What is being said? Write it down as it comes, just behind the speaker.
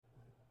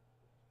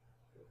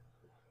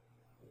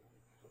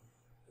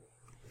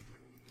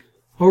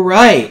All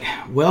right,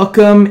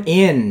 welcome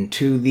in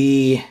to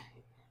the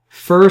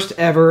first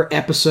ever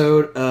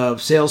episode of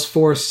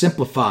Salesforce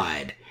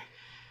Simplified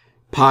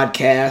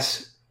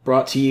podcast,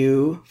 brought to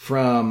you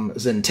from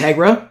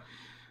Zentegra,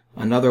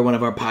 another one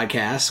of our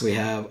podcasts. We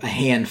have a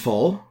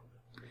handful,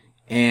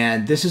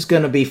 and this is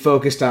going to be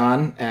focused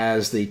on,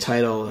 as the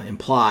title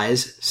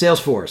implies,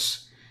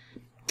 Salesforce.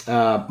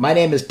 My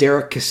name is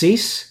Derek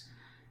Cassese.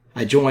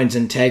 I joined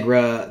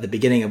Zentegra at the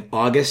beginning of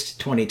August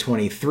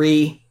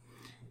 2023,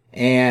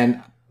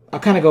 and I'll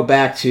kind of go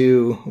back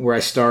to where I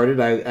started.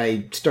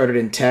 I started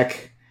in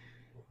tech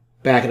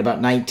back in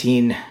about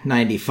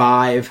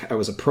 1995. I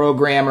was a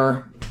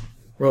programmer,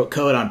 wrote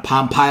code on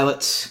Palm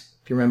Pilots,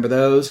 if you remember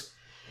those.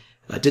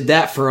 I did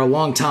that for a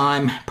long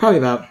time, probably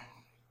about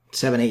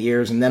 7-8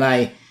 years. And then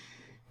I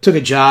took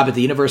a job at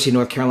the University of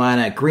North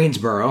Carolina at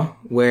Greensboro,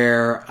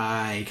 where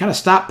I kind of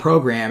stopped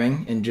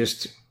programming and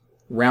just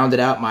rounded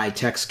out my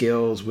tech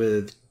skills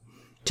with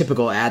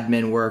typical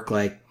admin work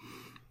like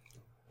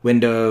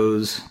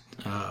Windows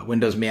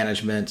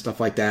management,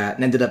 stuff like that,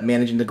 and ended up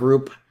managing the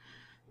group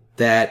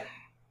that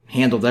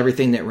handled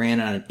everything that ran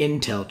on an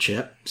Intel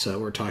chip. So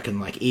we're talking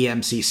like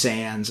EMC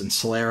SANs and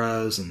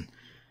Celeros and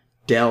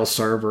Dell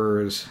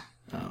servers,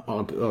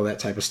 all that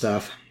type of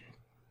stuff.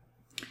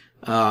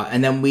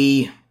 And then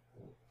we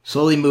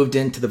slowly moved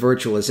into the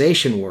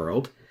virtualization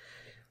world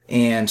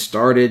and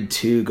started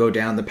to go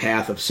down the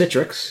path of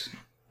Citrix.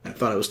 I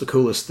thought it was the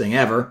coolest thing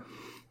ever,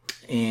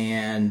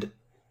 and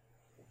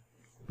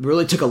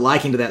really took a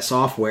liking to that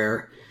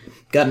software.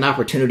 Got an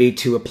opportunity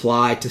to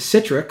apply to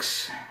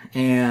Citrix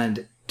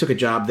and took a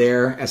job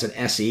there as an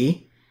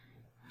SE.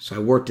 So I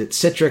worked at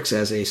Citrix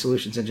as a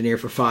solutions engineer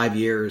for 5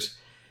 years,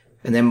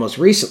 and then most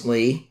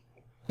recently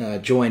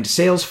joined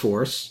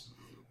Salesforce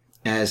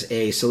as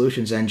a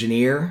solutions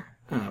engineer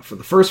for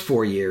the first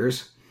 4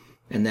 years,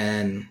 and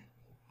then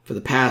for the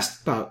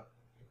past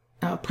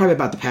probably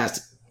about the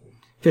past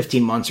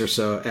 15 months or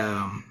so,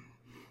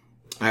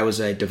 I was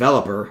a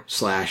developer /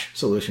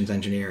 solutions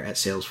engineer at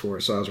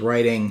Salesforce. So I was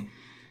writing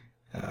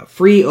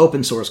free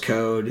open source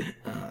code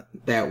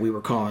that we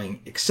were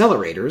calling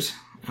accelerators,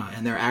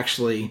 and they're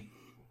actually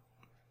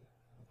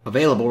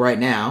available right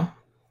now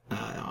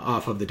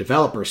off of the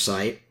developer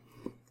site.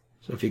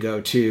 So if you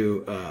go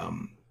to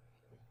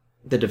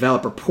the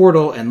developer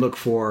portal and look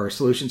for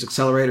solutions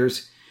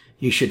accelerators,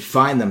 you should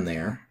find them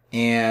there.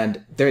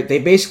 And they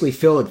basically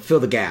fill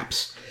the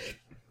gaps.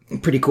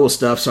 Pretty cool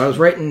stuff. So I was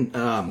writing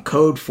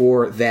code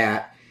for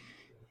that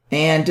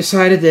and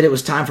decided that it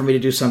was time for me to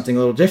do something a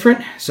little different.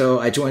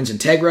 So I joined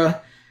Zentegra,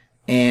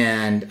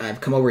 and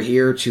I've come over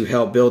here to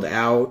help build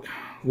out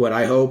what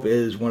I hope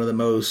is one of the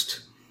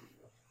most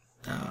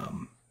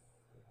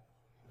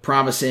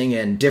promising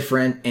and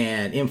different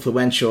and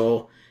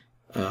influential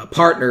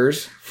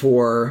partners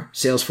for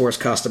Salesforce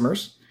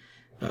customers.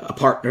 A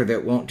partner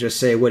that won't just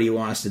say, what do you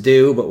want us to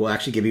do, but will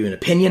actually give you an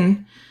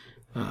opinion.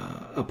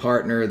 A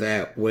partner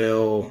that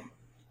will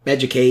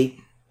educate,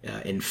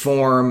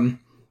 inform,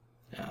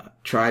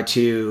 try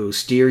to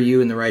steer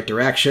you in the right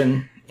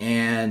direction,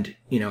 and,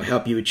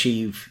 help you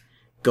achieve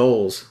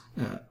goals.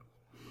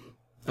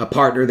 A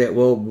partner that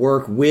will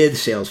work with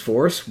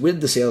Salesforce,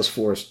 with the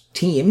Salesforce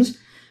teams,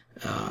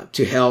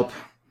 to help,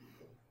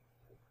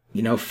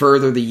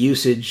 further the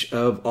usage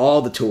of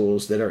all the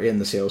tools that are in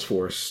the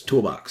Salesforce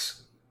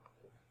toolbox.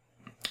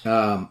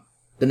 The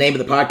name of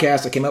the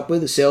podcast I came up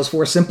with is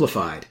Salesforce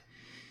Simplified.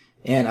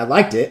 And I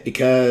liked it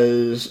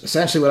because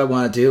essentially what I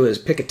want to do is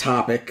pick a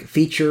topic,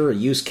 feature, a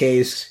use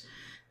case,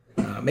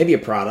 maybe a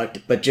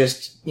product, but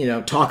just,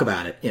 talk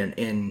about it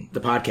in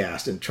the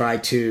podcast and try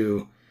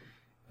to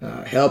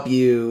help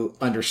you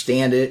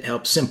understand it,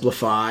 help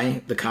simplify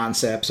the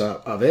concepts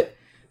of it,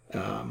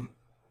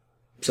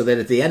 so that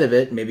at the end of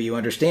it, maybe you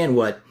understand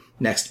what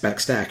next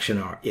best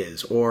action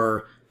is,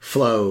 or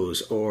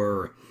flows,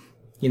 or,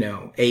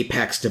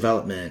 Apex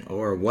development,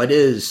 or what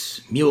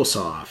is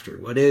MuleSoft, or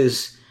what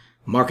is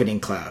Marketing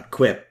Cloud,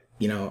 Quip,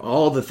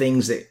 all the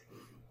things that,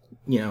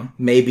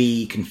 may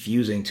be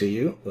confusing to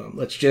you.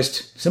 Let's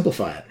just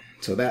simplify it.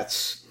 So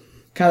that's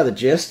kind of the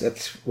gist.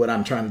 That's what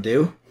I'm trying to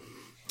do.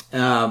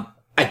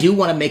 I do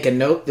want to make a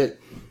note that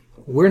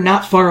we're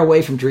not far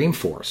away from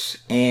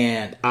Dreamforce,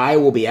 and I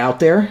will be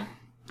out there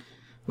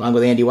along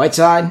with Andy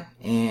Whiteside,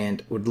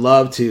 and would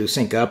love to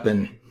sync up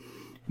and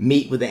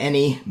meet with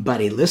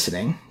anybody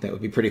listening. That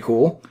would be pretty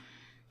cool.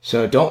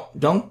 So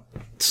don't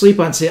sleep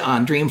on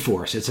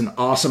Dreamforce. It's an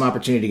awesome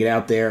opportunity to get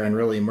out there and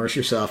really immerse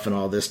yourself in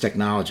all this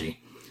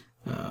technology.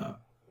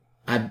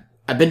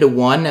 I've been to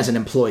one as an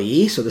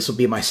employee, so this will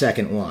be my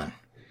second one.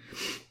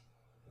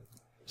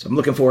 So I'm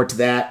looking forward to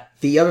that.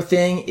 The other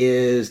thing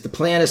is the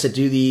plan is to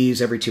do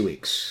these every 2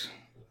 weeks.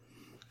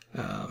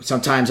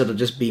 Sometimes it'll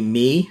just be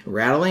me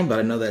rattling, but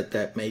I know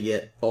that may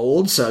get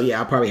old. So yeah,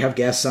 I'll probably have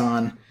guests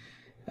on,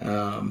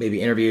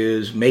 maybe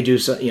interviews, may do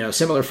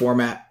similar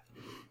format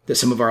that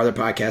some of our other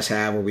podcasts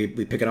have, where we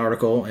pick an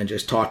article and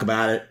just talk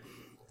about it.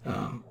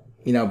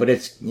 But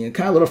it's kind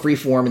of a little free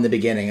form in the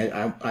beginning.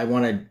 I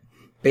want to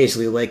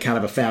basically lay kind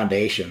of a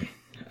foundation.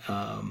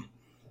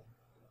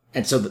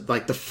 And so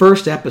the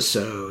first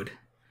episode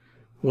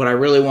what I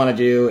really want to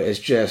do is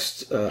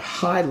just a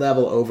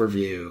high-level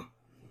overview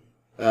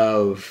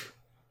of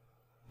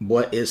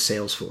what is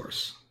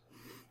Salesforce.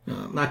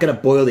 I'm not going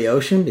to boil the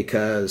ocean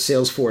because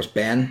Salesforce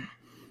Ben,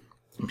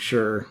 I'm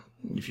sure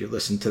if you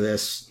listen to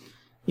this,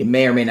 you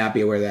may or may not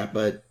be aware of that,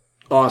 but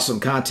awesome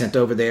content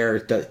over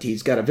there.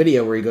 He's got a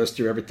video where he goes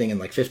through everything in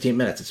like 15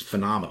 minutes. It's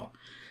phenomenal.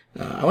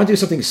 I want to do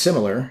something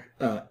similar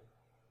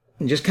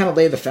and just kind of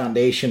lay the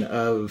foundation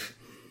of,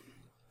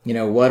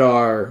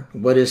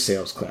 what is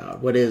Sales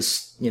Cloud? What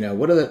is,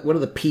 what are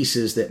the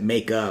pieces that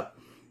make up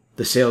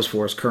the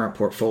Salesforce current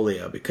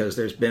portfolio? Because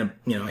there's been,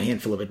 a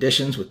handful of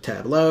additions with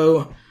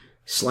Tableau,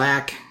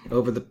 Slack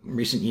over the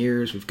recent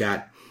years. We've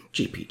got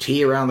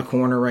GPT around the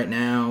corner right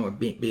now,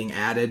 being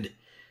added.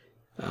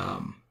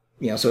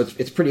 So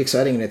it's pretty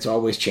exciting and it's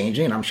always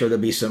changing. And I'm sure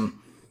there'll be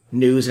some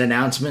news and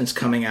announcements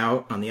coming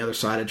out on the other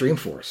side of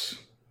Dreamforce.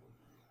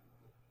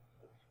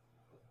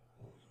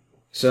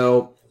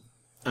 So,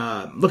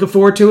 looking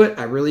forward to it.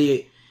 I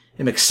really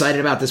am excited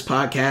about this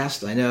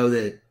podcast. I know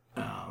that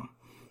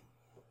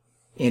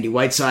Andy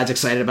Whiteside's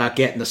excited about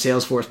getting the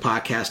Salesforce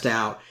podcast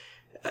out.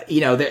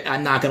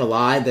 I'm not going to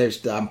lie.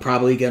 I'm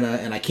probably going to,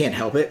 and I can't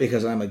help it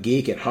because I'm a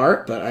geek at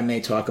heart, but I may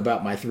talk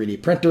about my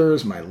 3D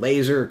printers, my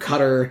laser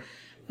cutter.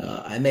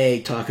 I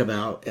may talk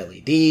about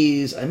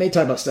LEDs. I may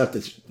talk about stuff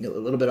that's a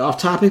little bit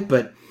off topic,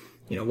 but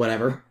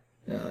whatever.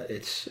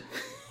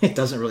 It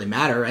doesn't really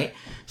matter, right?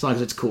 As long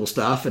as it's cool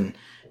stuff. And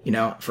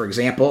for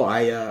example,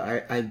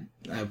 I've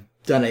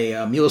done a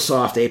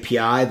MuleSoft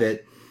API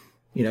that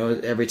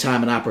every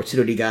time an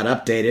opportunity got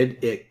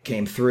updated, it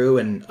came through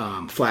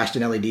and flashed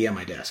an LED on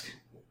my desk.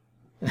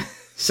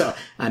 So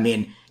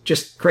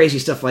just crazy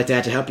stuff like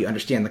that to help you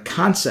understand the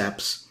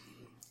concepts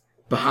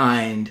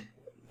behind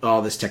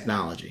all this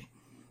technology.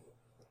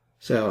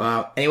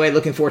 So anyway,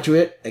 looking forward to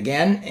it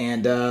again.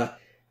 And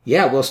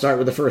we'll start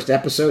with the first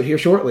episode here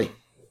shortly.